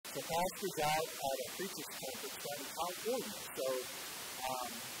pastor's out at a preacher's conference down in California. So,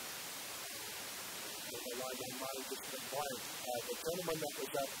 the line on mine just went blank. The gentleman that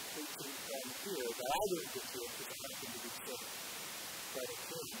was up preaching down here, that I didn't get to it because I happened to be sick, but a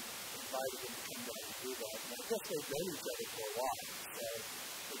king invited him to come down and do that. And I guess they've known each other for a while. So,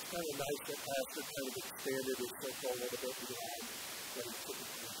 it's kind of nice that pastor kind of expanded his circle a little bit beyond what he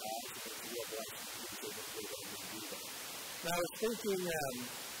typically has. And it's a real blessing to be able to do that. Now, I was thinking,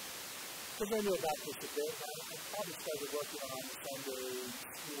 because I knew about this a bit, I probably started working on the Sunday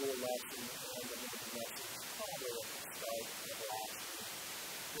school lesson and the morning lesson probably at the start of last year.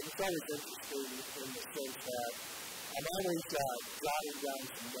 And it's always interesting in the sense that I'm always jotting down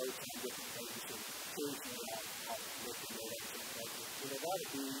some notes on different things and choosing out how to look at the lesson. That would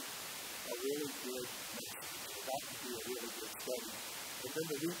be a really good message. That would be a really good study. And then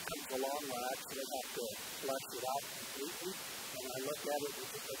the week comes along where I actually have to flesh it out completely, and I look at it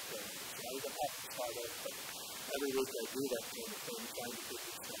with a good thing. So I don't have to start over, but every week I do that kind of thing, trying to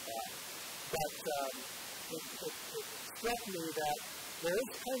figure stuff out. But it struck me that there is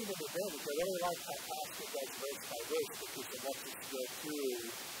kind of an advantage. I really like how Pastor does verse by verse, because it lets us go through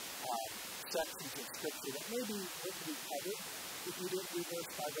sections of Scripture that maybe wouldn't be covered if you didn't do verse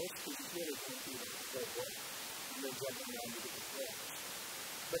by verse, because you really can't do that very well. And then jumping around to different things.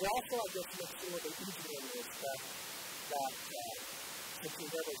 But also, I guess, makes it a little bit easier in the respect that since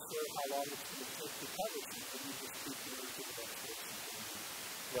you're never sure how long it's going to take to cover something, you just keep moving to the next section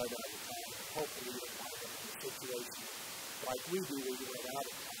right out of time. And hopefully, you don't find them in a situation like we do, where you run out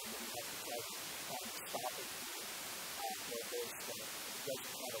of time and you have to try to stop it where there's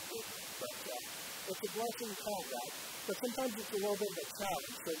doesn't kind of good. But it's a blessing to call that. But sometimes it's a little bit of a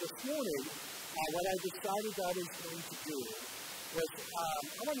challenge. So this morning, what I decided I was going to do was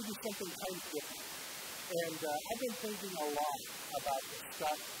I want to do something kind of different. And I've been thinking a lot about the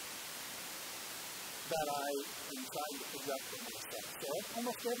stuff that I am trying to figure out for myself. So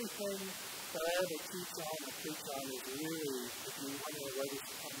almost everything that I ever teach on or preach on is really, if you wonder where this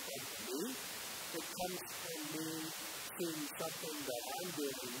comes from me, it comes from me seeing something that I'm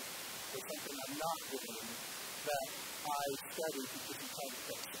doing or something I'm not doing that I study because I'm trying to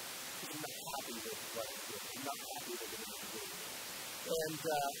fix it. Because I'm not happy with what I'm doing. I'm not happy with what I'm doing. And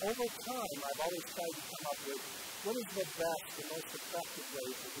over time, I've always tried to come up with what is the best, the most effective way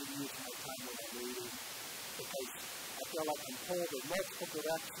for me to use my time when I'm reading. Because I feel like I'm pulled in multiple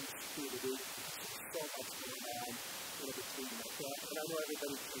directions through the week. There's so much going on in between myself. And I know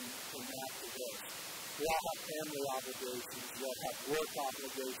everybody can map to this. We all have family obligations. We all have work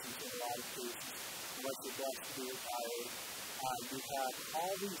obligations in a lot of cases. Unless you're blessed to be retired. You have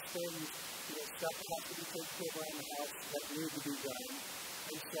all these things, stuff that has to be taken care of around the house that need to be done.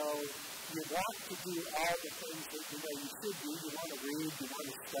 And so you want to do all the things that you know you should do. You want to read, you want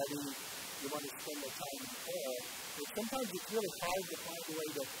to study, you want to spend the time in prayer. And sometimes it's really hard to find a way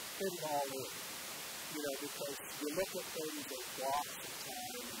to fit it all in. Because you look at things as blocks of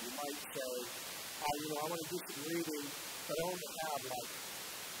time, and you might say, I want to do some reading, but I only have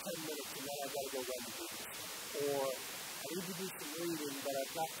 10 minutes and then I've got to go run to do this. Or I need to do some reading, but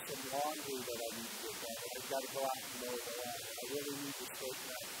I've got some laundry that I need to get done. I've got to go out and mow the lawn. I really need to straighten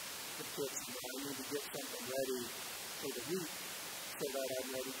out the kitchen. I need to get something ready for the week so that I'm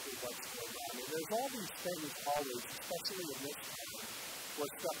ready for what's going on. And there's all these things always, especially in this time,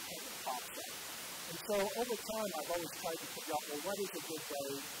 where stuff kind of pops up. And so over time, I've always tried to figure out, what is a good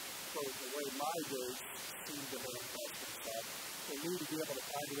way for the way my days seem to manifest themselves for me to be able to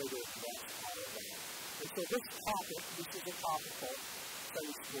find a way to address all of that. And so this is a topical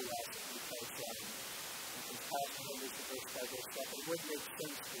Sunday school lesson because Pastor members of this by this stuff. It wouldn't make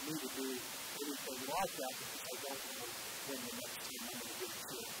sense for me to do anything like that because I don't know when the next time I'm going to get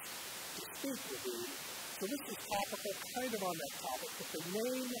to speak with you. So this is topical, kind of on that topic, but the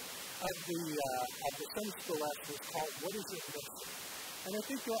name of the Sunday school lesson is called What Is It Missing? And I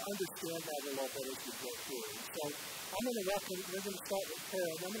think you'll understand that a little bit as we go through. So we're going to start with prayer,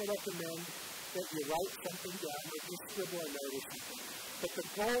 and I'm going to recommend that you write something down, or just scribble a note or something. But the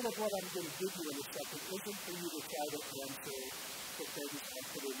goal of what I'm going to give you in a second isn't for you to try to answer the things I'm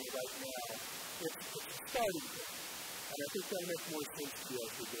putting in right now. It's a starting point. And I think that'll make more sense to you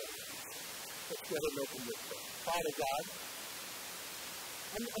as we go. Let's go ahead and open this prayer. Father God,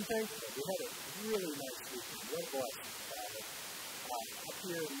 I'm thankful. We had a really nice weekend. What a blessing, Father. Up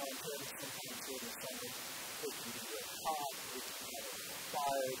here in Montana, sometimes during the summer, it can be hot, it can be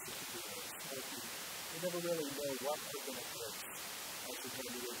fires, it can be smoky. We never really know what we're going to face as we're going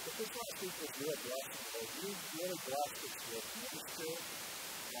to do. But this last week was real blessing. You really blessed us with ministry.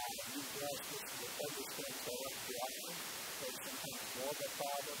 You bless us with everything for us to offer. There's sometimes more of a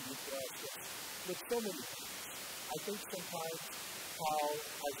problem. You bless us with so many things. I think sometimes how,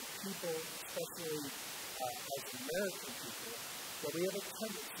 as a people, especially as American people, that we have a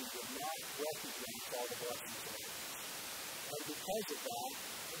tendency to not recognize all the blessings of God. And because of that,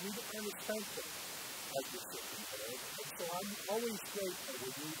 we need to kind of thankful as we sit in there. And so I'm always grateful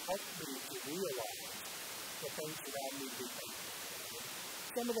when you help me to realize the things that I need to be thankful for.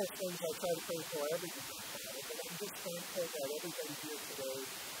 Some of those things I try to pray for every day, but I'm just thankful that everybody here today,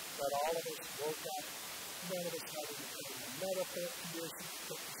 that all of us woke up, none of us had any medical conditions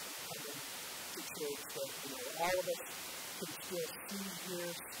that come into church, but all of us can still see, hear,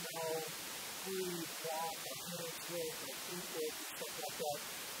 smell, breathe, walk, our hands work, our feet work, and stuff like that.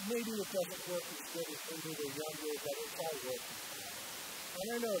 Maybe it doesn't work as good as when we were younger, but it's all working. And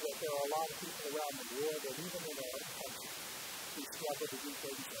I know that there are a lot of people around the world, and even in our own country, who struggle to do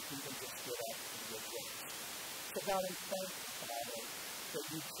things that even just get up and get work. So God, I'm thankful, Father, that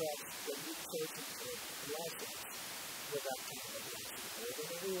you trust, that you've chosen to bless us with that kind of blessing, Lord. And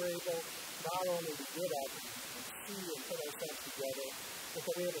that we were able not only to get up and see and put ourselves together, but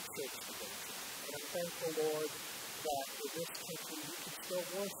that we have a church together. And I'm thankful, Lord, that in this country you can still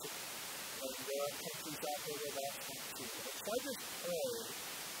worship. And there are countries out there where that's not true. So I just pray,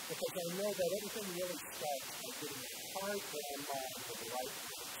 because I know that everything really starts by getting a heart and a mind to the right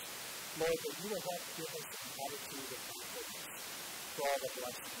place. Lord, that you will help give us an attitude of thankfulness for all the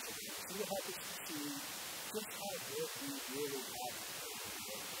blessings of you. So you help us to see just how good you really have it.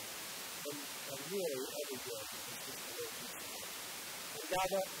 And really, every day is just a little piece of it. And God,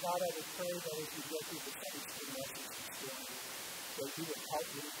 I would pray that as you go through the Sunday school message this morning, that you would help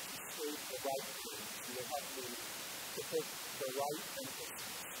me to say the right things. You would help me to put the right emphasis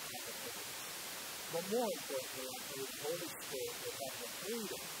on the things. But more importantly, I pray the Holy Spirit will have the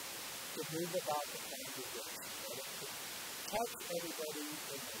freedom to move about the kinds of grace. To touch everybody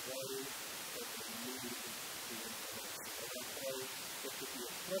in the way that they need to be influenced. And I pray that to be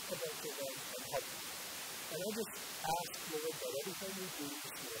applicable to them and help them. And I just ask, Lord, that everything we do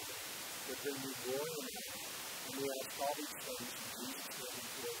this morning will bring you glory and honor. And we ask all these things in Jesus' name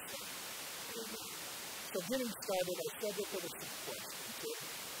and for his name. Amen. So getting started, I said that there were some questions.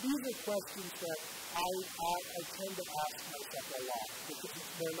 These are questions that I tend to ask myself a lot, because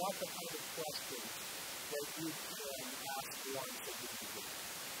they're not the kind of questions that you can ask once that you can do.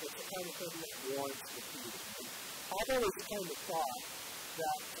 It's the kind of thing that warrants repeating. I've always kind of thought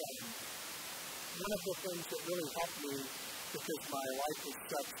that one of the things that really helped me, because my life is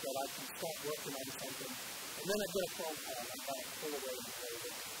such that I can start working on something, and then I get a phone call, and I pull away and say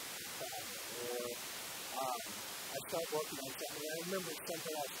it, or I start working on something, and I remember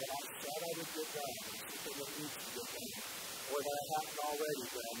something else that I said I would get done, something that needs to get done, or that I haven't already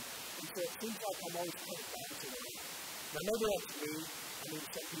done. And so it seems like I'm always kind of bouncing around. Now, maybe that's me. I mean,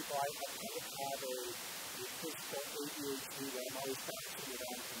 some people, I kind of have a physical ADHD where I'm always bouncing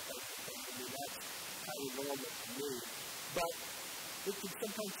around from place to place. I mean, that's kind of normal to me. But it can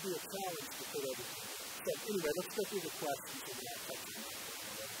sometimes be a challenge to put everything. So anyway, let's go through the questions and that section.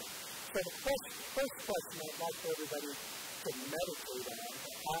 So the first question I'd like for everybody to meditate on,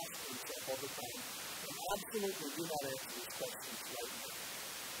 to ask themselves over time, and absolutely do not answer these questions right now.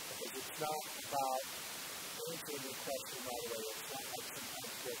 Because it's not about answering the question right away. It's not like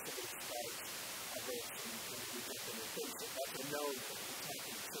sometimes where somebody starts a verse and you get them to think that that's a no that you can't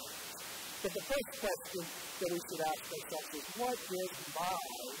consider. But the first question that we should ask ourselves is, what is my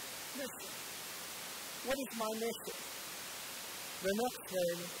mission? What is my mission? The next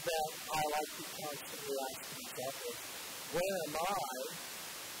thing that I like to constantly ask myself is, where am I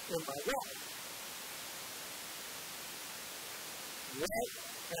in my life? What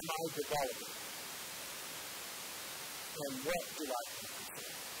am I developing? And what do I consider?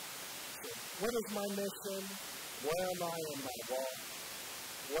 So, what is my mission? Where am I in my walk?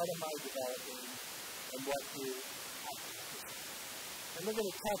 What am I developing? And what do I consider? And we're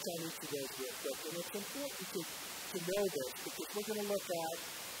going to touch on each of those real quick. And it's important to know this, because we're going to look at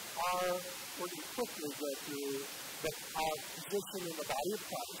we're going to quickly go through our position in the body of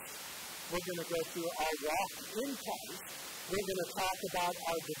Christ. We're going to go through our walk in Christ. We're going to talk about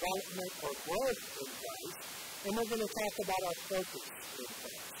our development or growth in Christ. And we're going to talk about our focus in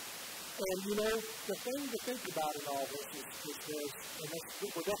Christ. And the thing to think about in all this is this, and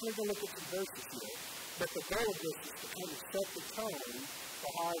we're definitely going to look at some verses here, but the goal of this is to kind of set the tone for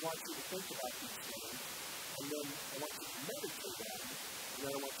how I want you to think about these things. And then I want you to meditate on it, and then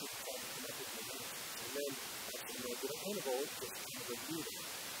I want you to try to come up with your own. And then at the end of the interval, just kind of review them.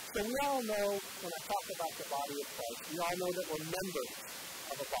 So we all know, when I talk about the body of Christ, we all know that we're members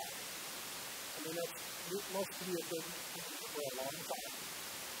of a body. I mean, most of you have been for a long time.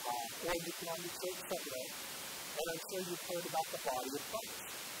 Or you can understand somewhere. And I'm sure you've heard about the body of Christ.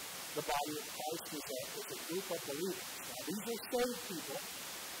 The body of Christ is a group of believers. Now, these are saved people.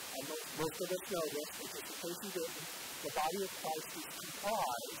 And most of us know this, but just in case you didn't, the body of Christ is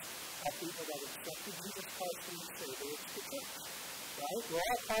comprised of people that accepted Jesus Christ as Savior. It's the church. Right? We're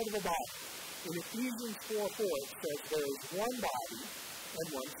all part of the body. In Ephesians 4:4, it says there is one body and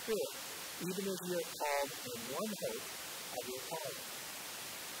one spirit, even as you are called in one hope of your calling.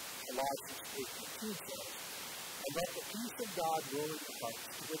 Colossians 3:15 says, and let the peace of God rule in your hearts,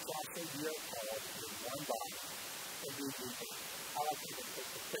 to which also you are called in one body, and be united. I like to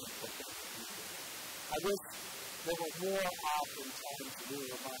take the thing for that. I wish there were more often times we were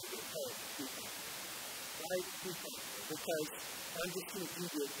reminded of people. Right? People. Because I'm just going to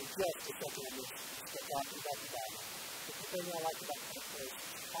give you just a second on this, talking about the Bible. But the thing I like about that is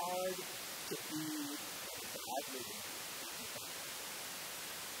it's hard to be God living.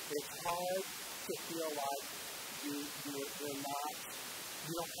 It's hard to feel like you're not,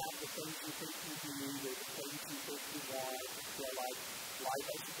 you don't have the things you think you need or the things you think you want. You feel like life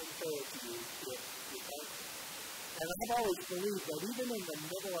hasn't been fair to you. You're thankful. And I've always believed that even in the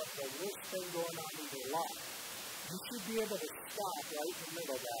middle of the worst thing going on in your life, you should be able to stop right in the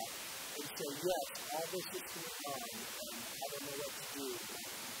middle of that and say, yes, all this is going on, and I don't know what to do.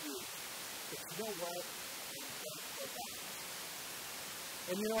 But you know what?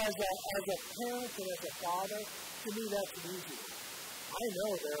 And you know, as a parent and as a father, to me that's easy. I know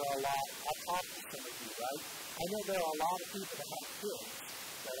there are a lot, I've talked to some of you, right? I know there are a lot of people that have kids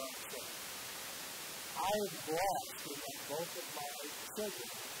that aren't saved. I am blessed in that both of my children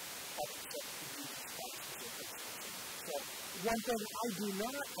have accepted Jesus Christ as their Savior. So, one thing I do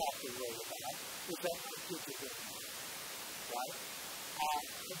not have to worry about is that my kids are good. Right?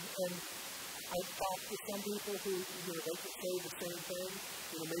 And I've talked to some people who, they can say the same thing.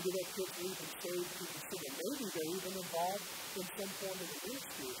 Maybe their kids are even saved to consider. Maybe they're even involved in some form of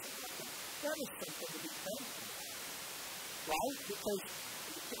ministry or something like that. That is something to be thankful for. Right? Because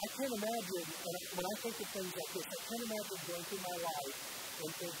I can't imagine, when I think of things like this, I can't imagine going through my life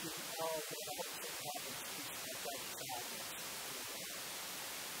and thinking, oh, I hope something happens to me.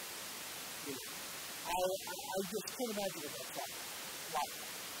 I just can't imagine what that's like.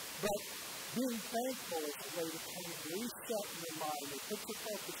 But being thankful is a way to kind of reset your mind and put your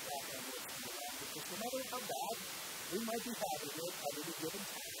focus back on what's going on. Because no matter how bad we might be having it at any given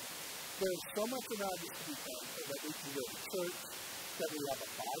time, there's so much around us to be thankful that we can go to church, that we have a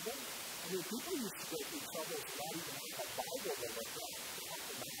Bible. I mean, people used to go through trouble to not even have a Bible they looked at to help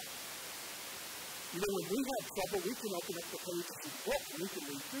them out. When we have trouble, we can open up the pages of the book and we can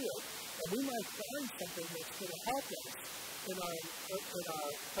read through it, and we might find something that's going to help us in our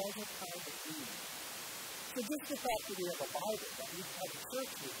present time of need. So just the fact that we have a Bible, that we have a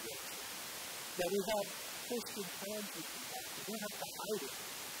church with us, that we have Christian friends we can have, we don't have to hide it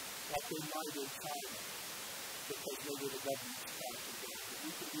like they might in China, because maybe the government's trying to do it.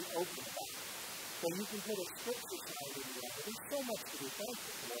 You can be open about it. So you can put a scripture side in there. There's so much to be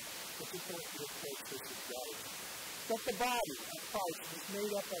thankful for if you can't do it for Christian values. But the body of Christ is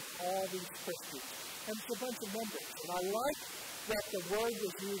made up of all these Christians. And it's a bunch of members. And I like that the word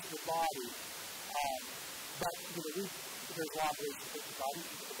was used for body. But there's a lot of ways to think the body.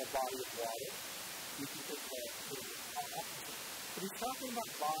 You can think of a body of water. You can think of but he's talking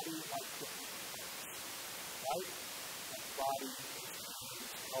about body like different things. Right? Like body,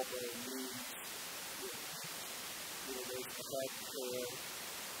 elbow, knees. There's the head, tail.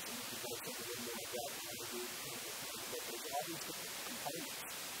 And you can go something in there like that. But there's all these different components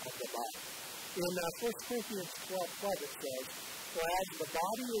of the body. In 1 Corinthians 12:12 it says, for as the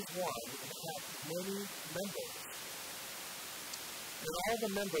body is one and hath many members, and all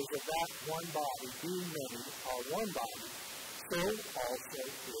the members of that one body, being many, are one body, so also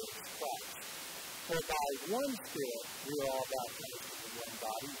is Christ. For by one Spirit we are all baptized into one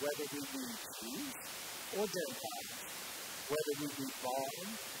body, whether we be Jews or Gentiles, whether we be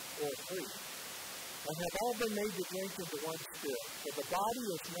bond or free, and have all been made to drink into one Spirit. For the body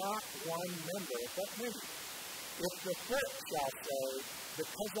is not one member, but many. If the foot shall say,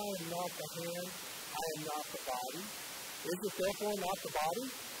 because I am not the hand, I am not the body, is it therefore not the body?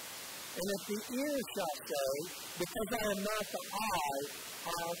 And if the ear shall say, because I am not the eye,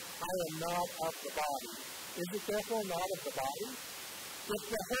 I am not of the body, is it therefore not of the body? If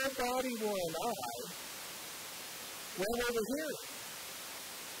the whole body were an eye, where were the hearing?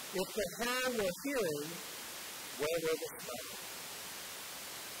 If the whole were hearing, where were the smell?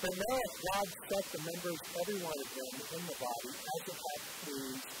 But now God set the members, every one of them, in the body as it had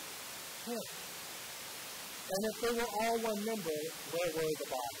pleased Him. And if they were all one member, where were the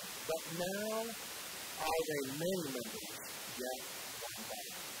body? But now are they many members, yet one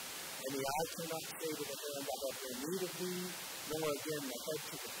body. And the eye cannot say to the hand, I have no need of thee, nor again the head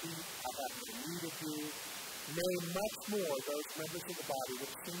to the feet, I have no need of thee. Nay, much more, those members of the body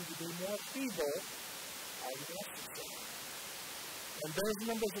which seem to be more feeble are necessary. And those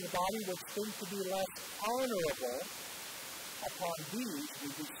members of the body which seem to be less honorable, upon these we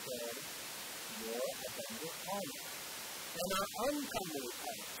bestow more abundant honor. And our uncomely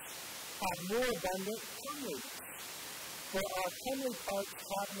parts have more abundant comeliness. For our comely parts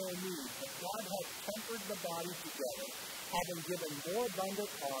have no need, but God has tempered the body together, having given more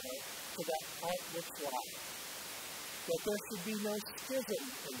abundant honor to that part which lies. That there should be no schism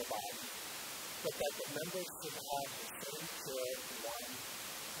in the body, but that the members should have the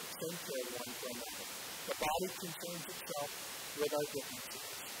same care one for another. The body concerns itself with our differences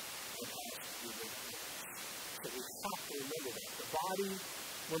and has to be with us. So we have to remember that. The body,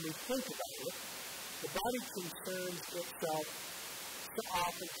 when we think about it, the body concerns itself so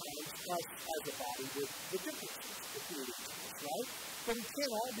oftentimes us as a body with the differences between us, right? But it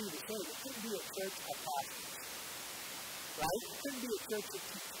can't all be the same. It couldn't be a church of pastors, right? It couldn't be a church of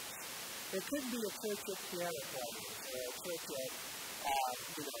teachers. It couldn't be a church of piano players or a church of,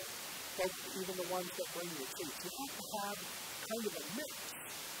 folks, even the ones that bring the seats. You have to have kind of a mix.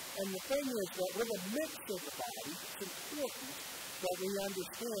 And the thing is that with a mix of the body, it's important that we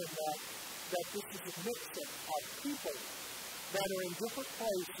understand that this is a mix of people that are in different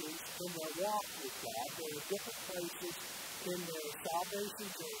places in their walk with God. They're in different places in their salvation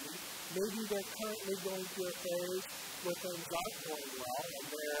journey. Maybe they're currently going through a phase where things aren't going well and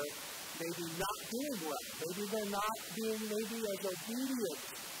they're maybe not doing well. Maybe they're not being as obedient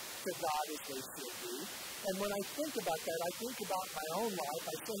to God as they should be. And when I think about that, I think about my own life.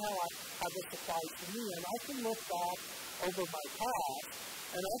 I see how this applies to me. And I can look back over my past,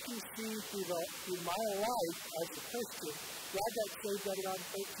 and I can see through my life as a Christian, I got saved at around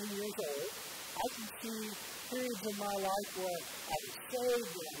 13 years old. I can see periods in my life where I was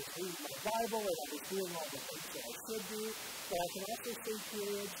saved, and I was reading my Bible, and I was doing all the things that I should do. But I can also see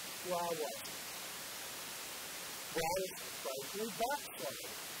periods where I wasn't. Where I was frankly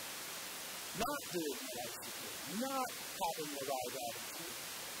backsliding. Not doing what I should do. Not having the right attitude.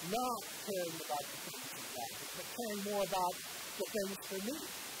 Not caring about the things of God, but caring more about the things for me.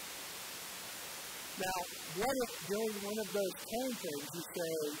 Now, what if during one of those time frames you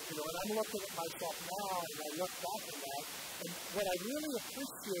say, and I'm looking at myself now and I look back at that, and what I really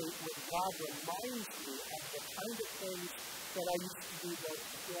appreciate when God reminds me of the kind of things that I used to do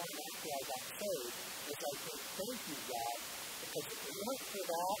before and after I got saved, is I say, thank you, God, because if it weren't for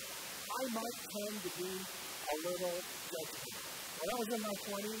that, I might tend to be a little judgmental. When I was in my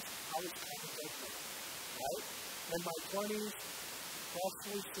 20s, I was kind of judgmental, right? In my 20s,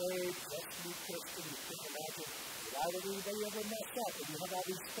 freshly saved, just new Christian, you can't imagine why would anybody ever mess up? And you have all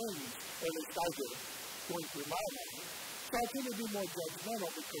these things, or at least I did, going through my mind. So I tend to be more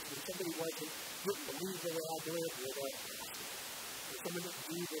judgmental because when somebody didn't believe the way I did, or someone didn't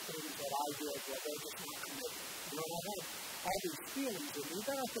do the things that I did, or they're just not committed. I had all these feelings in me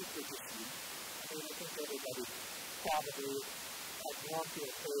that I think they're just me. I think everybody probably had gone through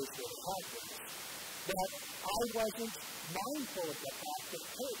a phase where it had been. But I wasn't mindful of the fact that,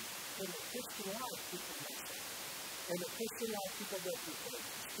 hey, in the Christian life, people mess up. In the Christian life, people go through things.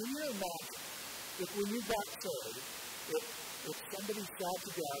 Can you imagine if when you got saved, if somebody sat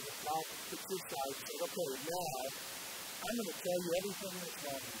you down and God took your side and said, okay, now I'm going to tell you everything that's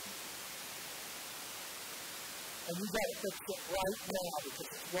wrong with you. And you got to fix it right now because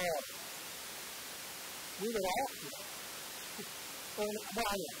it's wrong. We would all feel.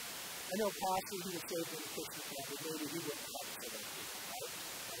 I know Pastor, he was saved in the Christian family. Maybe he wouldn't have to say that to me, right?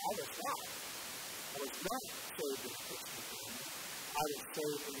 But I was not. I was not saved in the Christian family. I was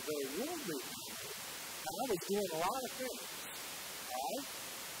saved in a very worldly family. And I was doing a lot of things, right?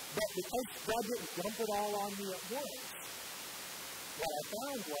 But because God didn't dump it all on me at once, what I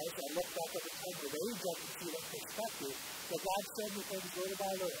found was, I looked back at the time of age, I could see that perspective, that God said me things little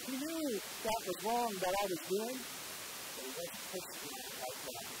by little. He knew that was wrong that I was doing, but he wasn't pushing me like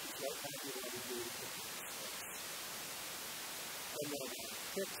that. What I did what I do to fix it. And then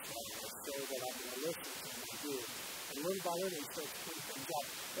fix that so that I'm going to listen to him and do it. And little by little, he starts putting things up.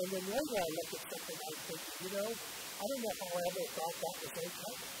 And then later I looked at something and I was thinking, I don't know how I ever thought that was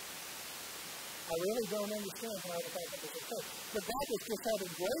okay. I really don't understand how I thought that was okay. But God was just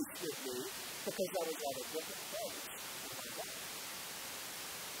having grace with me because I was at a different place.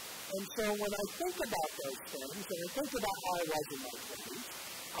 And so when I think about those things, and I think about how I was in my 20s,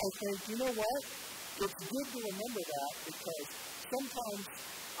 I think, you know what? It's good to remember that because sometimes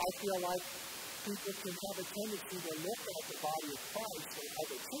I feel like people can have a tendency to look at the body of Christ and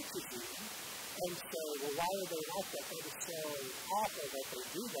other churches even and say, well, why are they like that? That is so awful that they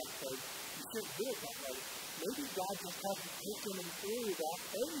do that. So you shouldn't do it that way. Maybe God just hasn't taken them through that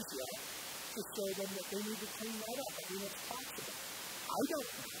phase yet to show them that they need to clean that up. I mean, it's possible. I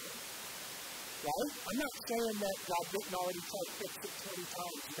don't know. Right? I'm not saying that God didn't already try to fix it 20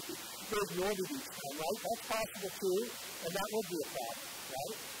 times. They ignored it each time, right? That's possible too, and that would be a problem,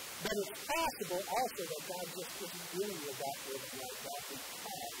 right? But it's possible also that God just isn't dealing with that with like that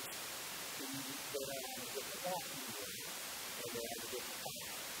because they're on a different path or they're on a different path.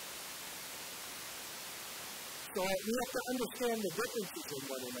 So we have to understand the differences in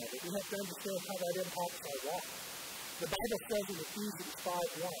one another. We have to understand how that impacts our walk. The Bible says in Ephesians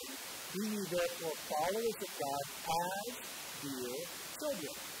 5:1, be ye therefore followers of God as dear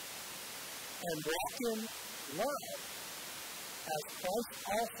children, and walk in love, as Christ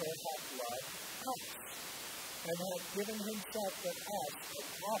also hath loved us, and hath given himself for us an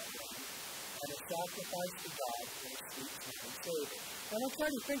offering and a sacrifice to God for a sweet-smelling savor. And I try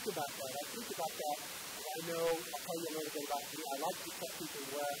to think about that. I think about that. I know, I'll tell you a little bit about me. I like to tell people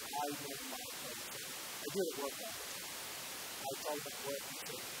where I live my attention. I do it work out. I tell them at work and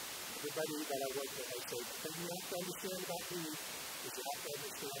say, everybody that I work with, I say, the thing you have to understand about me is you have to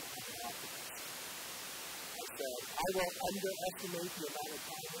understand I'm an optimist. I said, I won't underestimate the amount of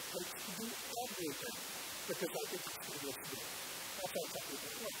time it takes to do everything because I think it's too much to do. That's how some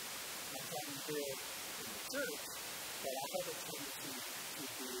people work. I'm trying to build in the church, but I have a tendency to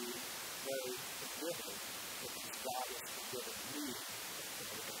be very forgiving because God has forgiven me for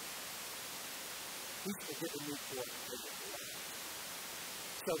everything. He's forgiven me for everything.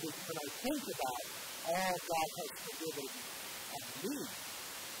 So that when I think about all God has forgiven of me,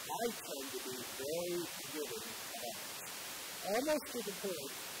 I tend to be very forgiving of others. Almost to the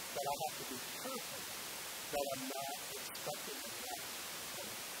point that I have to be careful that I'm not expecting enough from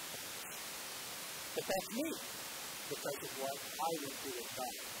others. But that's me, because of what I went through in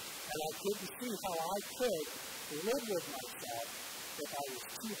life. And I couldn't see how I could live with myself if I was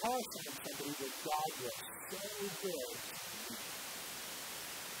too harsh on somebody when God was so good.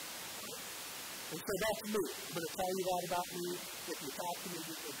 And so that's me. I'm going to tell you that about me. If you talk to me,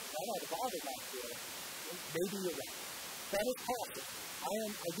 you think, that ought to bother my feeling. Maybe you're right. That is possible.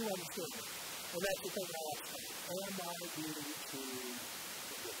 I do understand it. And that's the thing I ask them. Am I being too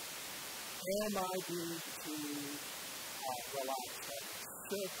forgiving? Am I being too relaxed?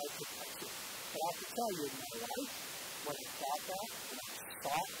 Still, I think I should. But I have to tell you, in my life, when I thought that, when I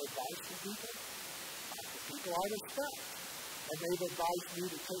sought advice from people, the people I respect, and they've advised me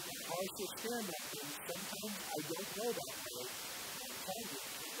to take a harsher stand at things. Sometimes I don't know that way. I'm telling you,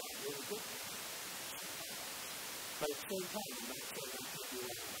 it's not really good. But at the same time, I'm not saying I'm going to do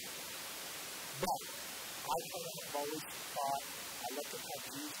it. But I have always thought, I look at how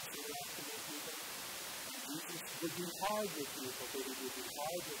Jesus interacted with people. Jesus would be hard with people, but he would be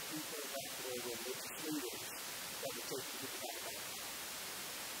hard with people that were religious leaders that would take people back home.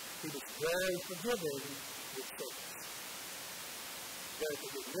 He was very forgiving with sinners.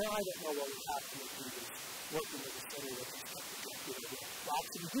 Now I don't know what would happen if he was working with a sinner with respect to rejecting. Well,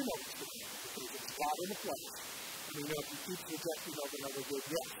 actually, we do know what's going on because it's God in the flesh. And we know if he keeps rejecting over and over again,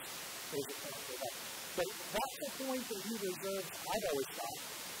 yes, there's a point for that. But that's the point that he reserves, I've always thought,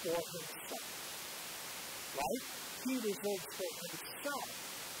 for himself. Right? He reserves for himself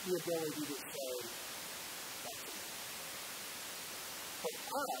the ability to say, that's it. For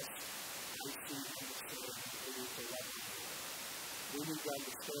us, we see and understand that we need to love him. We need to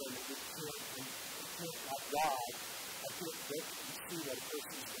understand that we can't like God, I can't look and see what a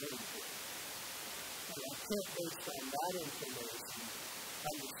person is going through. And I can't, based on that information,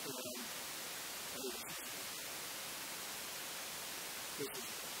 understand anything.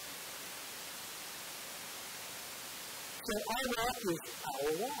 So our walk is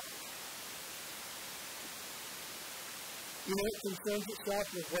our walk. You know, it concerns itself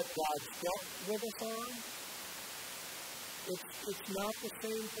with what God's dealt with us on. It's not the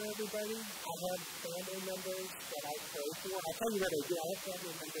same for everybody. I have family members that I pray for. I'll tell you what I do. I have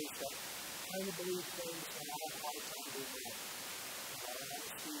family members that kind of believe things and I have a hard time doing that. And I want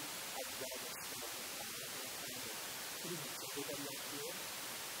to see how God is going to pretty much everybody up here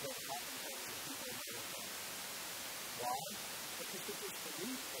that oftentimes the people in their family. Why? Because if it's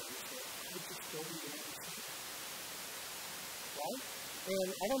belief things that I just don't even understand. Right? And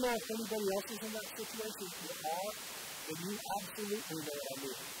I don't know if anybody else is in that situation. If you are, then you absolutely know what I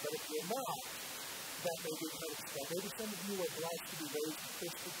mean. But if you're not, that may be kind of stuff. Maybe some of you are blessed to be raised in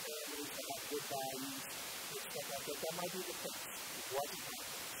Christian families that have good values and stuff like that. That might be the case. It wasn't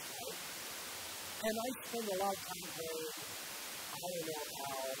happening, right? And I spend a lot of time going, I don't know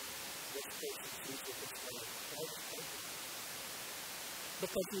how this person treats it this way. Right?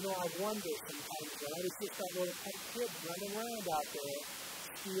 Because, I wonder sometimes when I was just that little kid running around out there,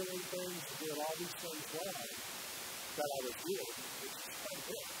 stealing things and doing all these things wrong, that I was doing, which is quite a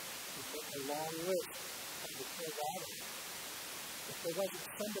bit. It's a long list of the 12 items. If there wasn't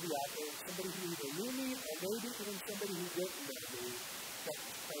somebody out there, somebody who either knew me or maybe even somebody who didn't know me, that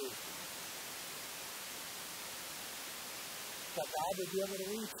was crazy. But God would be able to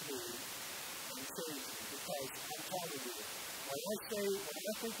reach me and change me because I'm telling you, when I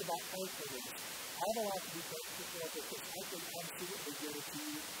think about thankfulness, I have a lot to be thankful for because I can absolutely guarantee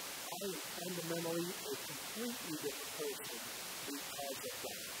you I am fundamentally a completely different person because of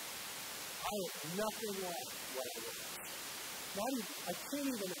God. I am nothing like what I was. I can't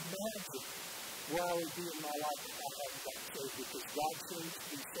even imagine where I would be in my life if I hadn't got saved because God changed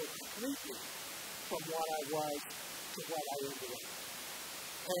me so completely from what I was to what I am today.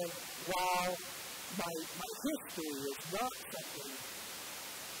 And while my history is not something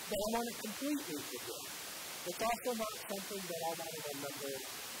that I want to completely forget, it's also not something that I want to remember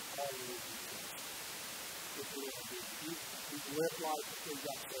all the way through. You've lived life before you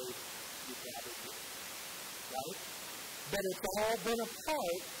got saved, you've got it here. Right? But it's all been a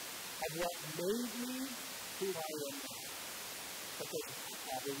part of what made me who I am now. Because I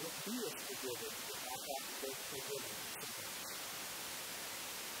probably wouldn't be as forgiven if I hadn't been forgiven.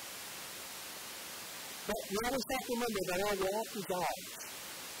 But we always have to remember that our walk is ours.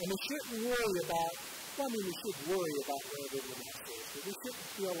 And we shouldn't worry about, we should worry about where we're going to go. But we shouldn't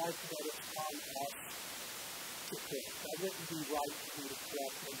feel like that it's on us to fix. That wouldn't be right for me to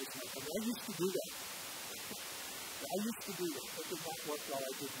collect and do something. I used to do that. It did not work well.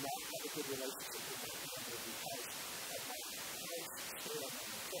 I did not have a good relationship with my family because of my parents still on my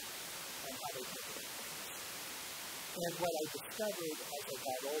foot and how they took it. And what I discovered as I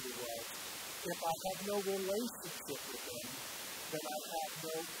got older was, if I have no relationship with them, then I have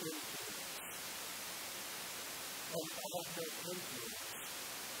no influence. And if I have no influence,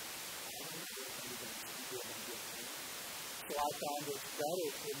 I don't know if I'm going to be able to get me. So I found it better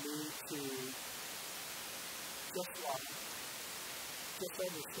for me to just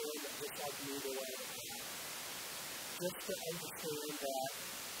understand that just like me, the way I am. Just to understand that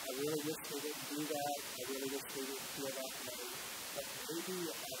I really wish they didn't do that. I really wish they didn't feel that way. But maybe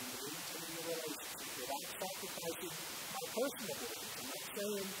if I'm maintaining a relationship without sacrificing my personal beliefs, I'm not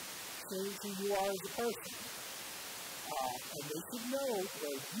saying who you are as a person. And they should know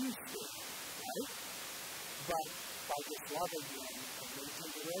where you stand, right? But by just loving them and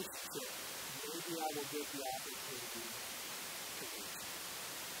maintaining a relationship, maybe I will get the opportunity to reach them.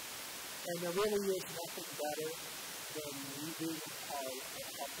 And there really is nothing better than you being a part of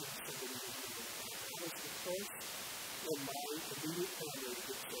helping somebody to do it. I was the first in my immediate family to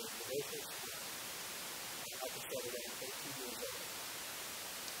get saved. The very first time. I was started at 13 years old.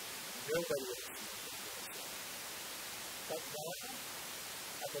 Nobody else knew that. But now,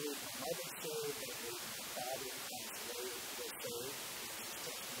 I believe my mother saved, I believe my father and my brother were saved.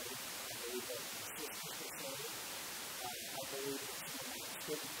 I believe that my sisters were saved. I believe that some of my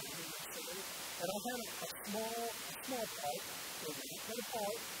extended family were saved. And I had a small part, but a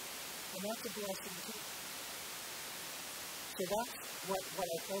part, and that's a blessing too. So that's what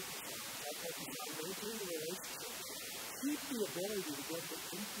I focus on. I focus on maintaining a relationship. Keep the ability to get to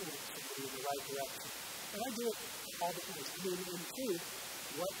influence somebody in the right direction. And I do it all the time. In truth,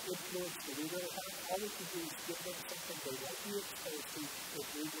 what influence do we really have? All we can do is give them something they won't be exposed to if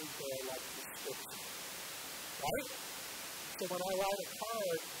we read their life description. Right? So when I write a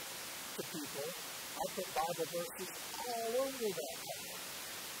card to people, I put Bible verses all over that card.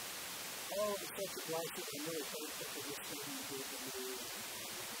 Oh, it's such a blessing. I'm really thankful for this thing you did for me.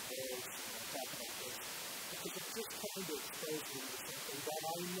 And talk about this. Because it's just trying to expose me to something that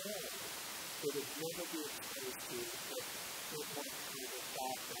I know that it never be exposed to if it wants to be the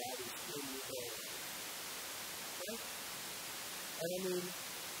fact that I was in the area. Right? And I mean,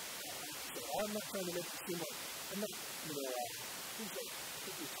 so I'm not trying to make it too much. I'm not, I think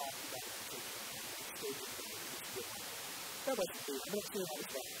we talked about it. That wasn't true. I'm not sure how to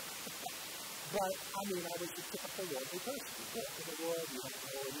say it. But, I was a typical worldly person. You go to the world, you don't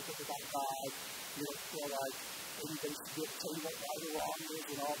know anything about God, you don't feel like anybody should tell you what right or wrong is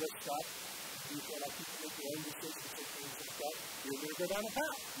and all this stuff. You feel like people make their own decisions and things like that. You're going to go down a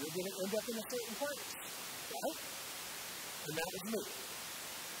path. You're going to end up in a certain place. Right? And that was me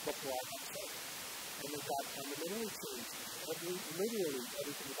before I got saved. And it got fundamentally changed. Literally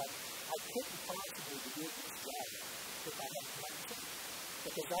everything about it. I couldn't possibly do this job if I hadn't gotten saved.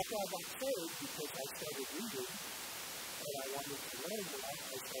 Because after I got saved, because I started reading, and I wanted to learn more,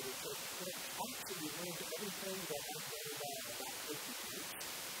 I started to actually learn everything that I learned about 50 years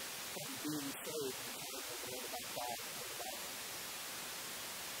from being saved and having to learn about God and about it.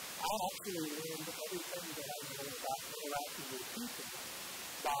 I actually learned everything that I learned about interacting with people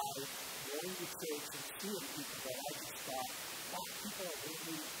by going to church and seeing people that I just thought, wow, people are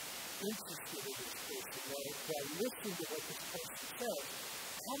really interested in this person. They're listening to what this person says.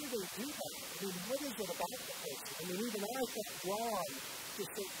 How do they do that? I mean, what is it about the person? I mean, even I felt drawn to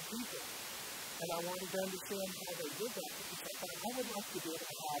certain people. And I wanted to understand how they did that because I thought I would like to be able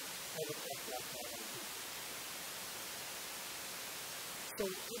to have an effect like that on people. So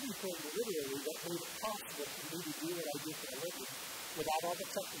everything literally that made it possible for me to do what I do for a living without all the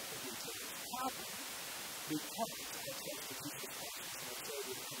technical details happened because I trusted Jesus Christ. And I said,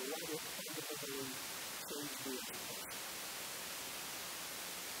 if you let it fundamentally change me as a person.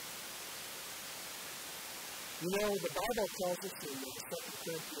 You know, the Bible tells us in 2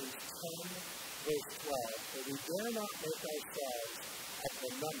 Corinthians 10, verse 12, that we dare not make ourselves of the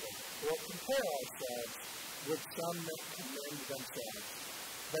number or compare ourselves with some that commend themselves.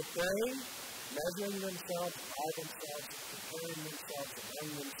 But they, measuring themselves by themselves, comparing themselves among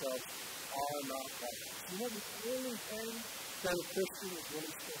themselves, are not like us. You know, the only thing that a Christian is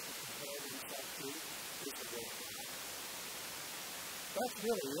really supposed to compare himself to is the Word of God. That's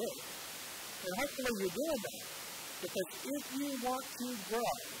really it. And hopefully you're doing that. Because if you want to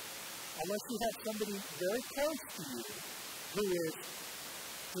grow, unless you have somebody very close to you who is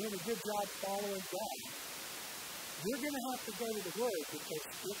doing a good job following God, you're going to have to go to the Word because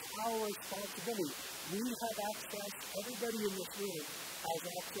it's our responsibility. We have access, everybody in this room has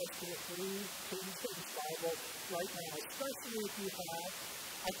access to a free King James Bible right now, especially if you have,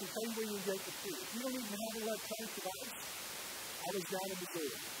 I can tell you where you get the free. If you don't even have an electronic device, I was down in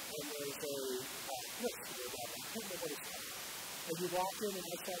Missouri, and there's a flip to it. I don't know what it's called. And you walk in, and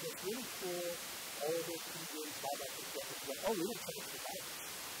I saw this really cool, older King James Bible. Oh, we didn't take the Bible.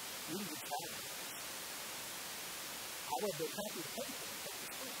 We didn't have it. I would have been happy to pay for it.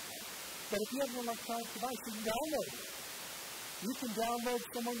 But if you have an electronic device, you can download it. You can download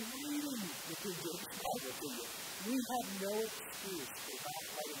someone reading the King James Bible to you. We have no excuse for not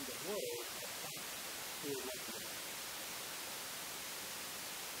letting the Word of God be elected.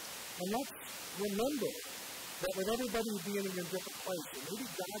 And let's remember that with everybody being in a different place, and maybe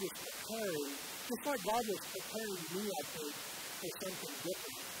God is preparing, just like God was preparing me, I think, for something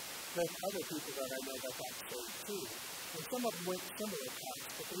different than other people that I know that got saved too. And some of them went similar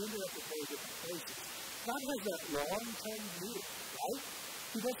paths, but they ended up in very different places. God has that long-term view, right?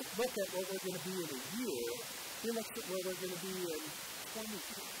 He doesn't look at where we're going to be in a year. He looks at where we're going to be in 20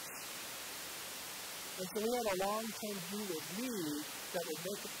 years. And so we have a long-term view of me that would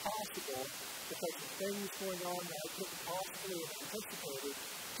make it possible because of things going on that I couldn't possibly have anticipated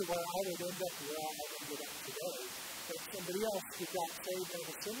to where I would end up where I ended up today. But somebody else who got saved at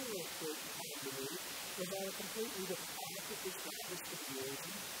a similar certain time to me was on a completely different path that was God was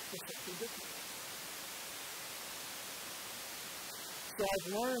using for something different. So I've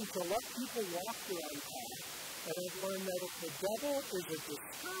learned to let people walk their own path, and I've learned that if the devil is a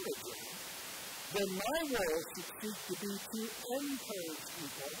discourager, then my role should seek to be to encourage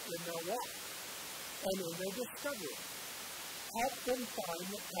people in their walk and in their discovery. Help them find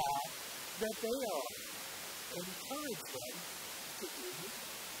the path that they are. Encourage them to do it.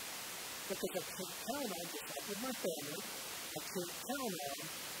 Because I can't count on, just like with my family, I can't count on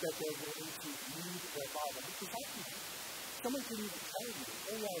that they're going to read their Bible. Because I can. Someone can even tell you,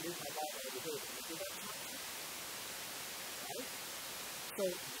 oh yeah, I read my Bible every day. But that's not true. Right? So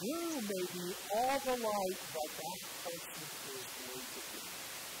you may be all the light that that person is going to be.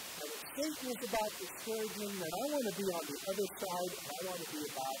 And if Satan is about discouraging, then I want to be on the other side, and I want to be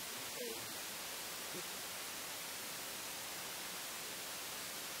about encouraging.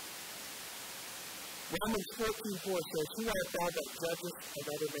 Romans 14:4 says, "Who art thou that judgest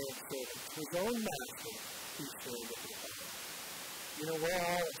another man's servant? His own master he serveth with him." You know, we're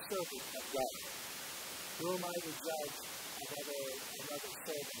all a servant of God. Who am I to judge another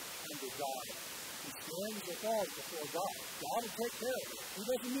servant under God? He stands with us before God. God will take care of it. He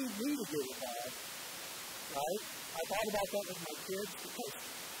doesn't need me to get involved. Right? I thought about that with my kids because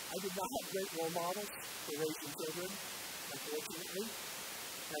I did not have great role models for raising children, unfortunately.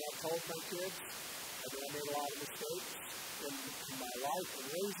 And I told my kids, I made a lot of mistakes in my life in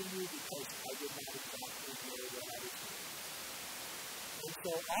raising you because I did not exactly know what I was doing. And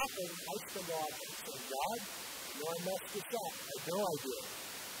so often, I spend a lot of time saying, God, you know I messed this up. I know I did.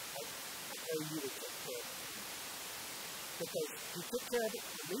 I pray you to take care of it. Because he took care of it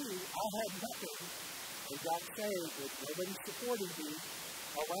for me. I had nothing. And got saved with nobody supporting me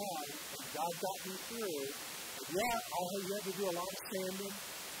around. And God got me through. And yeah, he had to do a lot of standing.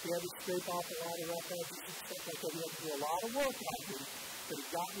 He had to scrape off a lot of rough edges and stuff like that. He had to do a lot of work on me. But he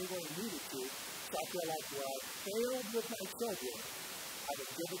got me where he needed to. So I feel like, well, I failed with my children. I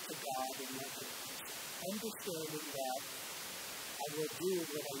would give it to God and let him understanding that I will do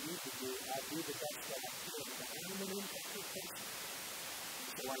what I need to do. I'll do the best that I can. But I am an imperfect person.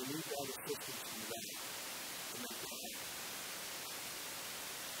 So I need that assistance from them to make it happen.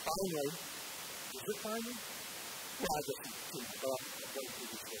 Finally, is it finally? Well, I guess it's too much. I'm going through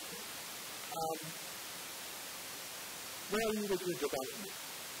this real quick. Where are you with your development?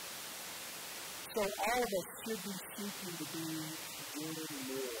 So all of us should be seeking to be doing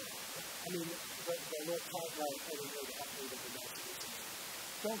more. I mean, the little part that I told you to help me with the message is,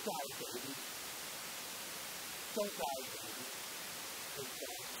 don't die, baby. Don't die, baby. Don't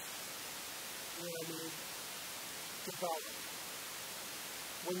die. You know what I mean? Develop.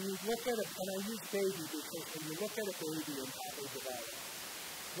 When you look at it, and I use baby because when you look at a baby and how they develop,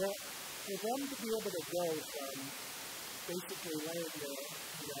 well, for them to be able to go from basically laying there,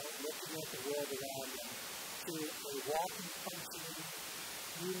 looking at the world around them, to a walking, functioning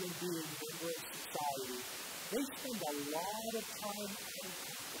human being member of society, they spend a lot of time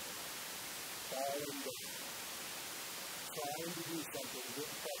falling down, trying to do something,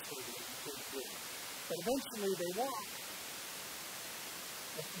 getting frustrated, and couldn't do it. But eventually they walk.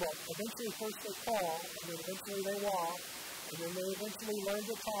 Well, eventually first they fall, and then eventually they walk, and then they eventually learn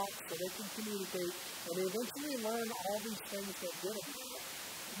to talk so they can communicate, and they eventually learn all these things that good at them.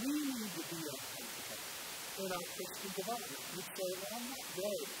 We need to be uncomfortable in our Christian development. You say, well, I'm not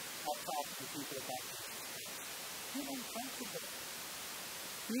good at talking to people about this. Get uncomfortable.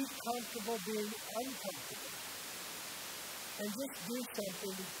 Be comfortable being uncomfortable. And just do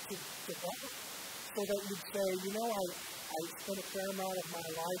something to develop so that you'd say, I spent a fair amount of my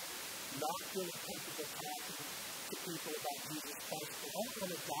life not feeling comfortable talking to people about Jesus Christ, but I don't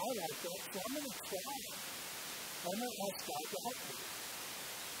want to die like that, so I'm going to try. I'm going to ask God to help me.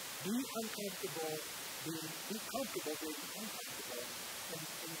 Be uncomfortable, be comfortable being uncomfortable,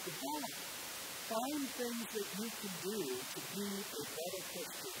 and develop. Find things that you can do to be a better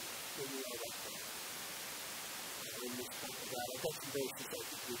Christian than you are right now. In this kind of that, I've got some bases I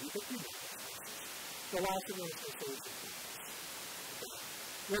can give you, but you know. The last thing I want to say is focus.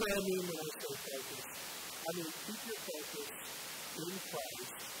 What do I mean when I say focus? I mean, keep your focus in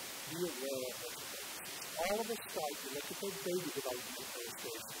Christ. Be aware of what the focus is. All of us start to look at those baby development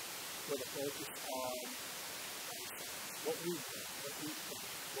process with a focus on what we think, what we think,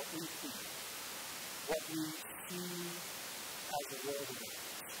 what we feel, what we see as a world of it.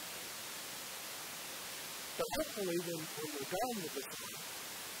 But hopefully, when we're done with this one,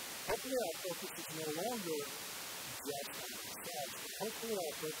 hopefully our focus is no longer just on ourselves, but hopefully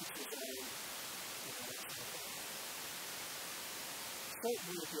our focus is on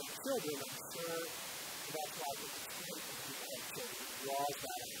certainly if you have children, I'm sure that's why it's great when people have children. It draws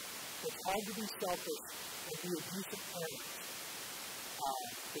that. It's hard to be selfish and be abusive parents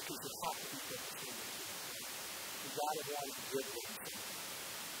because you have to be focused on your children. You've got to want to give them something.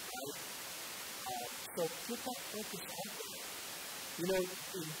 Right? So get that focus out there. In 3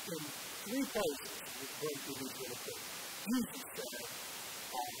 places, we're going through these little things. Jesus said,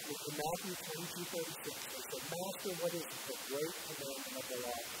 in Matthew 22:36, he said, Master, what is the great commandment of the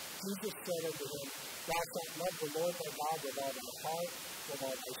law? Jesus said unto him, Thou shalt love the Lord thy God with all thy heart, with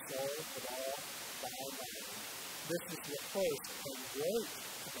all thy soul, with all thy mind. This is the first and great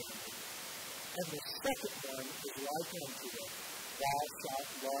commandment. And the second one is like unto it, Thou shalt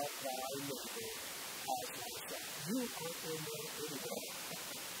love thy neighbor as thyself. You are in there anyway.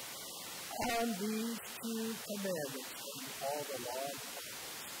 And these 2 commandments from all the law and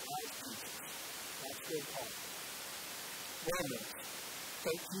Christ Jesus. That's good part. Romans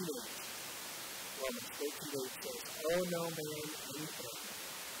 13:8. Romans 13:8 says, Owe no man anything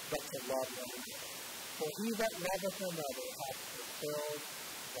but to love one another. For he that loveth another hath fulfilled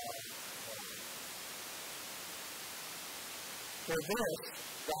thy law. For this,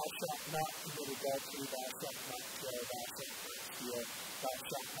 thou shalt not commit adultery, thou shalt not kill, thou shalt not steal, thou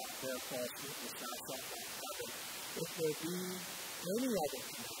shalt not bear false witness, thou shalt not covet. If there be any other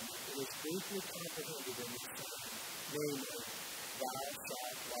commandment, it is briefly comprehended in this saying, namely, thou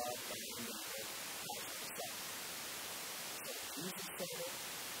shalt love thy neighbor as thyself. So Jesus said it,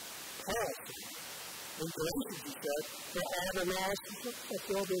 Paul said it, In Galatians, he said, for all the laws are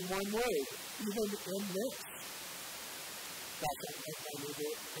fulfilled in one way, even in this. That's what my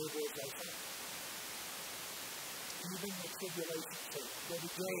neighbor does. Even the tribulation state. Go to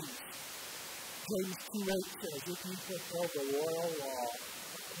James. James 2:8 says, if you fulfill the royal law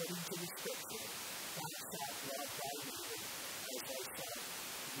according to the scripture, thou shalt love thy neighbor as thyself.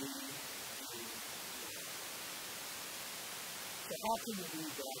 So how can you do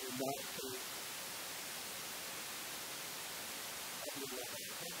that in that case?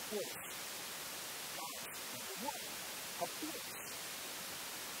 Of course. Number one. Of course.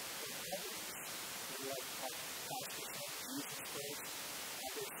 Like Pastor said, Jesus Christ,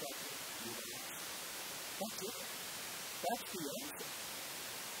 others suffering, that's it. That's the answer.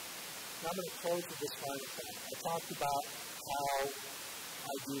 Now I'm going to close with this final thought. I talked about how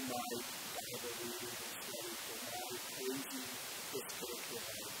I do my Bible reading and study for my crazy spiritual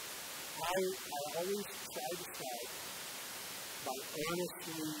life. I always try to start by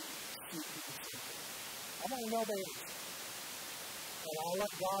earnestly seeking something. I want to know the answer. And I'll let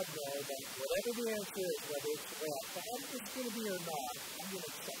God know that whatever the answer is, whether it's correct, whether it's going to be or not, I'm going to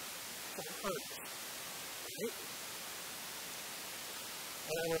accept it. So I'm earnest. Right?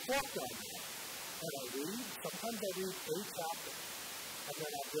 And I reflect on that. And I read. Sometimes I read 3 chapters. And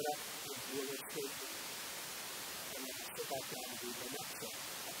then I'll get up and deal with scripture. And then I'll sit back down and read the next one.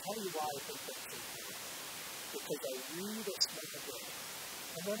 I'll tell you why I think that's so important. Because I read a small bit.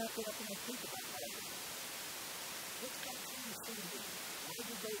 And then I get up and I think about it. What's God trying to say to me? Why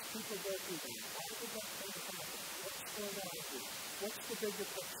did those people go through that? Why did that thing happen? What's going on here? What's the bigger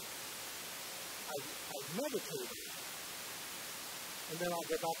picture? I've meditated. And then I'll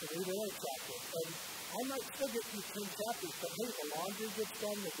go back and read another chapter. And I might still get through 10 chapters, but hey, the laundry gets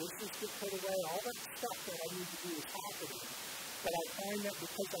done, the dishes get put away, all that stuff that I need to do is happening. But I find that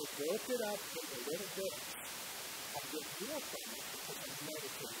because I broke it up into little bits, I get more from it because I'm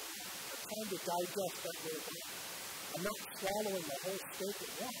meditating. I'm trying to digest that little bit. I'm not swallowing the whole steak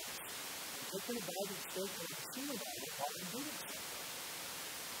at once. I'm taking a bite of steak and I'm chewing on it while I'm doing something.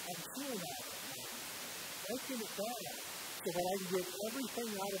 I'm chewing on it. Breaking it down so that I can get everything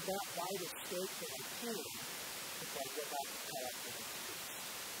out of that bite of steak that I can if I get back to talk to my kids.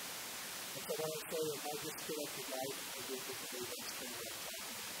 And so when I say, if I just get up tonight, I get to believe that's going to be okay.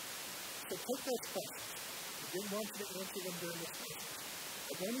 So take those questions. I didn't want you to answer them during this session.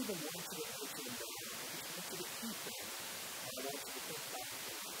 I don't even want you to answer them during this. I just want you to keep them. And I want you to think back to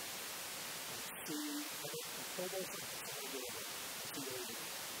them. And see, and pull those things and see where you are.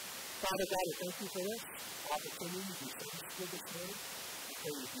 Father God, I thank you for this opportunity to be thankful this morning. I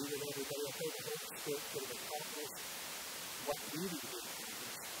pray you be with everybody. I pray the Holy Spirit could have accomplished what we need to do.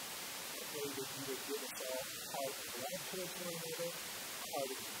 I pray that you would give us all a heart of love towards one another, a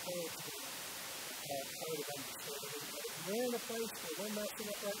heart of encouragement, a heart of understanding. But if we're in a place where we're messing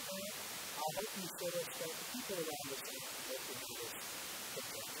up right now, I hope you set us that the people around us are looking for this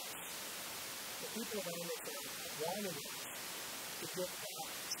process. The people around us are wanting us to get back,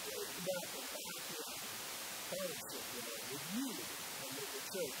 straighten back, and back to life. Fellowship, with you and with the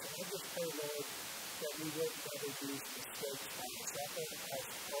church. And I just pray, Lord, that we won't ever do mistakes by ourselves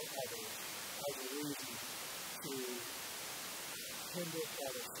or others as a reason to hinder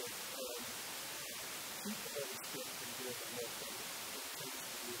fellowship and keep the Holy Spirit from doing the work that it takes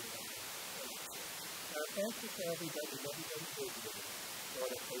to do that fellowship. Now, thank you for everybody and everybody's here.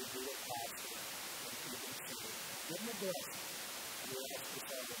 Lord, I pray you will pass it and keep them safe. Give them a blessing. And we ask this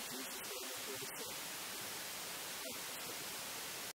all in Jesus' name.